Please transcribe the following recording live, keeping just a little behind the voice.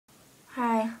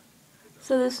Hi.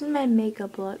 So this is my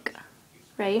makeup look,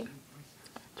 right?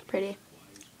 It's pretty.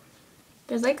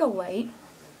 There's like a light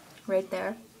right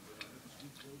there,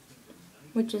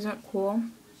 which isn't cool.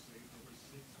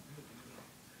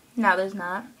 No, there's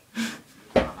not.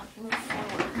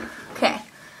 Okay.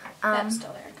 That's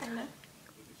still there, kind of.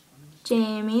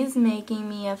 Jamie's making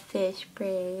me a fish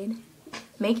braid.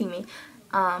 Making me.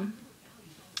 I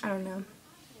don't know.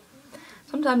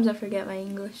 Sometimes I forget my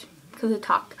English because I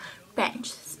talk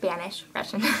French, Spanish,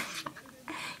 Russian.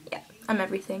 Yeah, I'm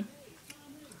everything.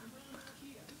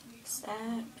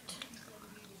 Except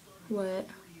What?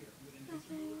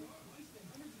 nothing.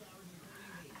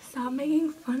 Stop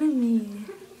making fun of me.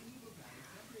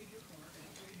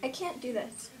 I can't do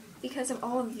this because of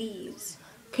all of these.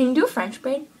 Can you do a French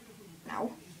braid?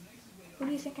 No. Who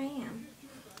do you think I am?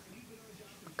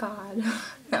 God.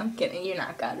 No, I'm kidding. You're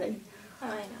not God. Right? Oh,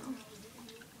 I know.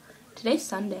 Today's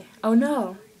Sunday. Oh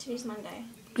no. Today's Monday.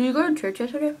 Did you go to church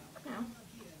yesterday? No.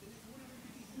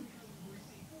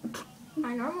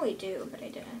 I normally do, but I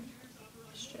didn't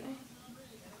yesterday.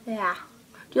 Yeah.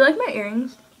 Do you like my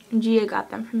earrings? Gia got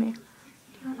them for me.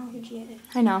 I don't know who Gia is.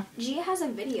 I know. Gia has a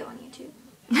video on YouTube.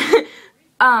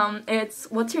 It's,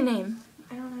 what's your name?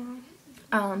 I don't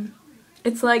know.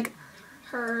 It's like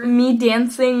Her. me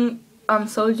dancing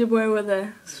Soulja Boy with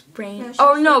a sprain. No,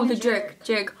 Oh she's no, doing the the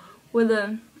jig with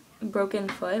a broken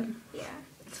foot. Yeah.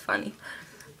 It's funny.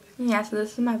 Yeah, so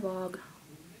this is my vlog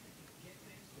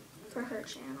For her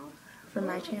channel. for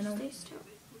my channel. Stay still.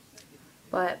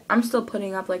 But I'm still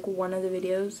putting up like one of the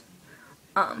videos.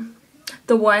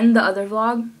 The other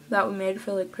vlog that we made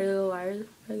for like Pretty Little Liars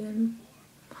again.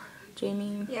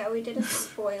 Jamie. Yeah, we did a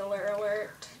spoiler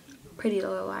alert. Pretty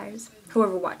Little Liars.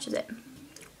 Whoever watches it.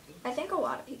 I think a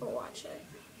lot of people watch it.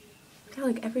 Yeah,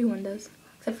 like everyone does.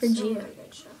 Except for It's a Gia. really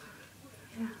good show.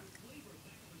 Yeah.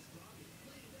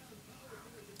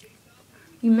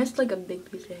 You missed like a big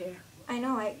piece of hair. I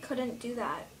know, I couldn't do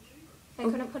that. I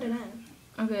couldn't put it in.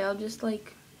 Okay, I'll just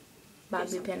like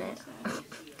bobby pin it.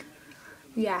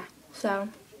 Yeah, so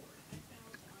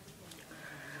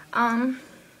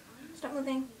Stop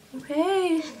moving.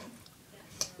 okay.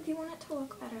 If you want it to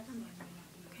look better than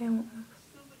that. Okay, I won't move.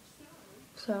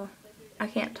 So I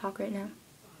can't talk right now.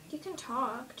 You can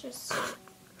talk, just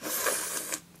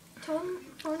tell them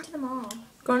going to the mall.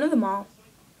 Going to the mall.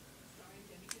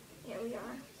 Yeah, we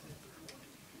are.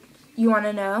 You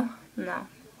wanna know? No,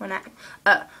 we're not.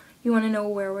 You wanna know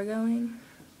where we're going?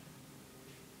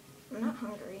 I'm not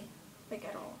hungry, like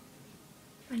at all.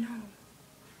 I know.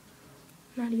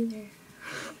 Not either.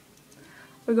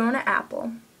 We're going to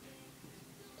Apple.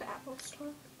 The Apple store?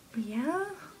 Yeah?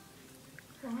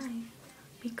 Why?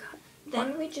 Because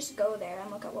Then we just go there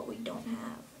and look at what we don't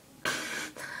have.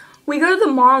 we go to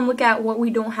the mall and look at what we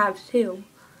don't have too.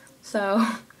 So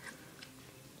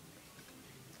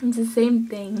it's the same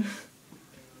thing.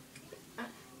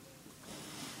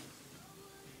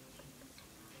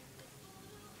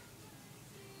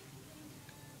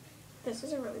 This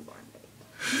is a really boring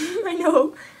video. I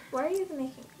know. Why are you even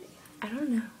making a video? I don't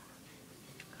know.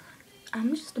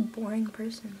 I'm just a boring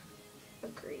person.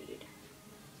 Agreed.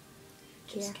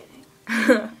 Just Yeah.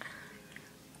 kidding.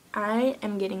 I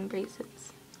am getting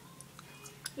braces.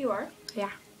 You are?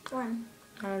 Yeah. When?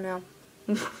 I don't know.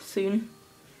 Soon.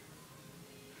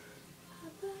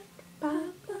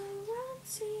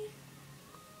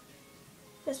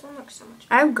 This one looks so much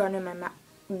I have gum in my mouth.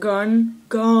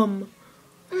 Gum.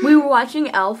 We were watching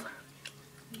Elf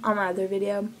on my other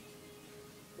video.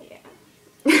 better.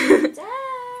 Yeah.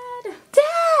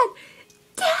 Dad!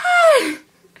 Dad!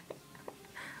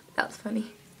 That was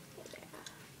funny. Yeah.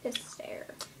 His stare.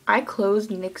 I closed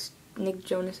Nick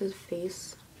Jonas's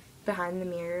face behind the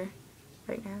mirror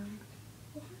right now.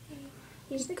 Why?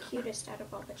 He's the cutest out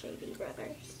of all the JB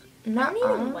brothers. I Not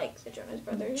don't even like the Jonas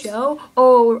Brothers. Joe?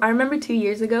 Oh, I remember 2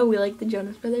 years ago we liked the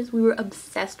Jonas Brothers. We were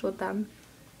obsessed with them.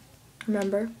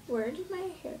 Remember? Where did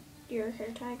your hair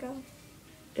tie go?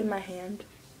 In my hand.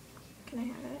 Can I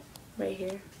have it? Right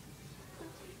here.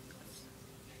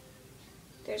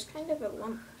 There's kind of a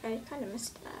lump. I kind of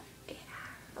missed that. Yeah.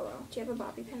 Oh well. Do you have a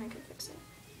bobby pin? I can fix it.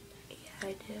 Yeah,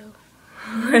 I do.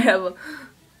 I have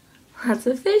lots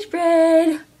of fish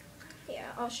braid.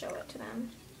 Yeah, I'll show it to them.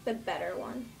 The better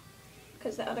one.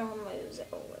 Because the other one was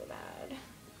really bad.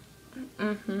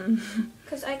 Mm-hmm.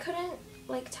 Because I couldn't,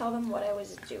 like, tell them what I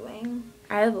was doing.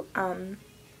 I have,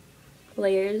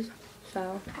 layers,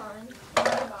 so. Bobby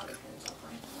pins, I'll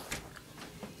find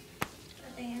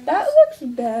them. That looks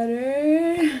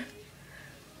better.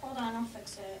 Hold on, I'll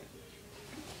fix it.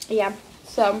 Yeah,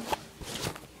 so.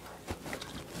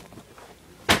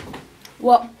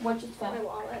 Well, what just My fell?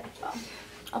 wallet.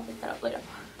 I'll pick that up later.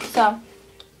 So,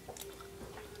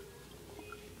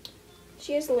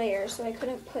 she has layers, so I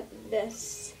couldn't put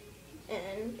this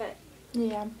in, but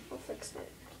yeah. I'll fix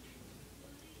it.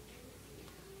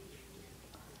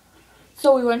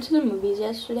 So we went to the movies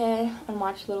yesterday and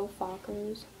watched Little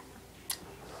Fockers.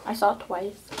 I saw it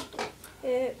twice.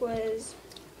 It was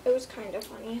kind of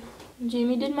funny.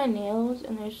 Jamie did my nails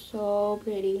and they're so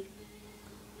pretty.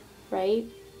 Right?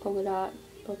 Polka dot,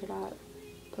 polka dot,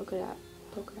 polka dot,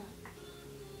 polka dot,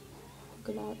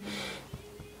 polka dot.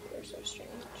 They're so strange.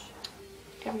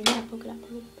 Every night, polka dot,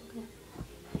 polka dot, polka dot.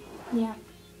 Yeah.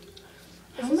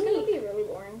 This is going to be really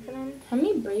boring for them. How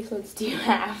many bracelets do you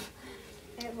have?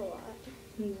 I have a lot.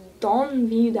 Don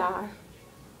vida.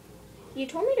 You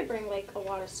told me to bring like a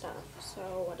lot of stuff, so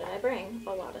what did I bring?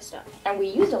 A lot of stuff. And we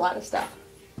used a lot of stuff.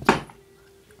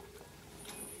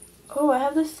 Oh, I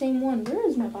have the same one. Where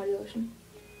is my body lotion?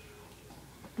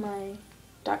 My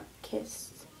Dark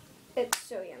Kiss. It's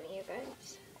so yummy, you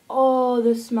guys. Oh,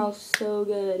 this smells so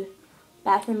good.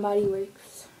 Bath and Body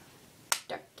Works.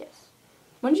 Dark Kiss.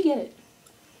 When did you get it?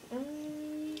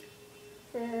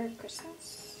 For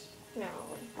Christmas? No,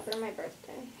 for my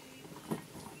birthday.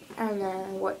 And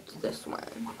then what's this one?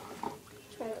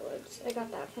 Twilight Woods. I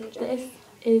got that from Jenny. This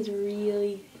is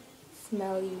really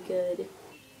smelly good.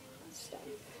 Stuff.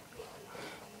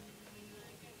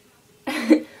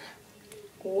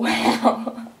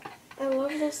 Wow. I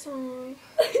love this song.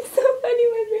 It's so funny,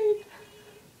 my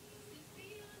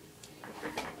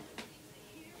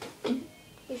brain.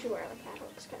 You should wear it like that. It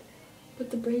looks good. But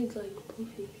the braid's like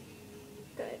poofy.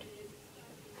 Good.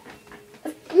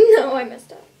 No, I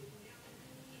messed up.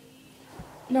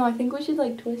 No, I think we should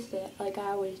like twist it like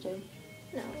I always do.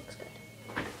 No, it looks good.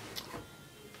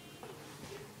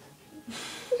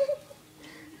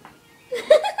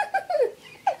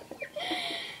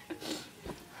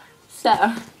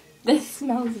 So, this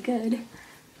smells good.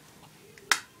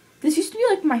 This used to be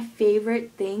like my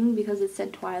favorite thing because it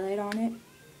said Twilight on it.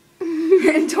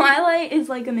 And Twilight is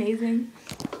like amazing.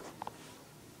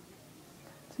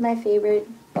 It's my favorite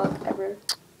book ever.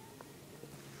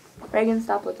 Reagan,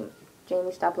 stop looking.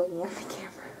 Jamie, stop looking at the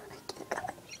camera.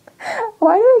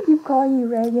 Why do I keep calling you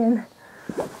Reagan?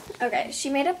 Okay, she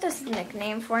made up this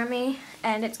nickname for me,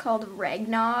 and it's called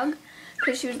Regnog,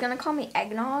 because she was going to call me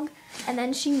Eggnog, and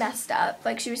then she messed up,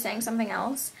 like she was saying something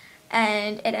else,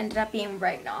 and it ended up being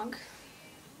Regnog.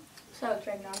 So it's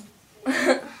Regnog.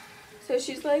 So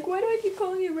she's like, why do I keep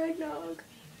calling you Regnog?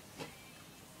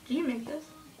 Did you make this?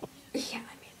 Yeah,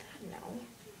 I made that. No.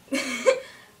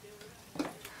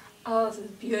 Oh, this is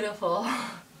beautiful.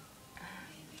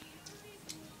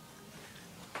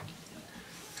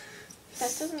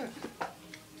 That doesn't...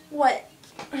 What?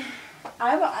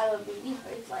 I have an I Love Baby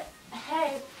bracelet.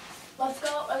 Hey, let's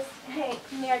go. Hey,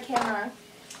 come here, camera.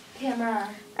 Camera.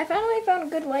 I finally found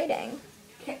good lighting.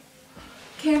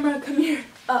 Camera, come here.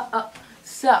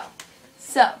 So.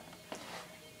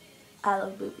 I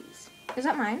love boobies. Is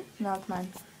that mine? No, it's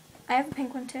mine. I have a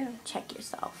pink one too. Check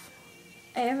yourself.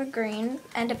 I have a green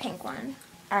and a pink one.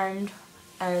 And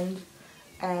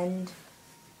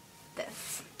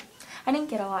this. I didn't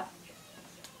get a lot.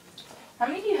 How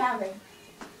many do you have?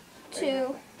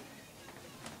 2.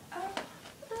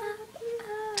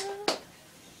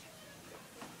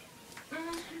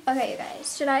 Okay, you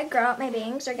guys. Should I grow out my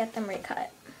bangs or get them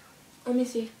recut? Let me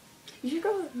see. You should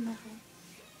grow them back.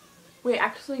 Wait,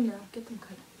 actually, no. Get them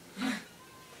cut.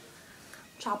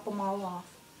 Chop them all off.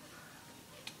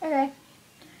 Okay.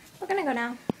 We're gonna go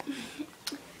now.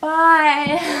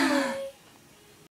 Bye.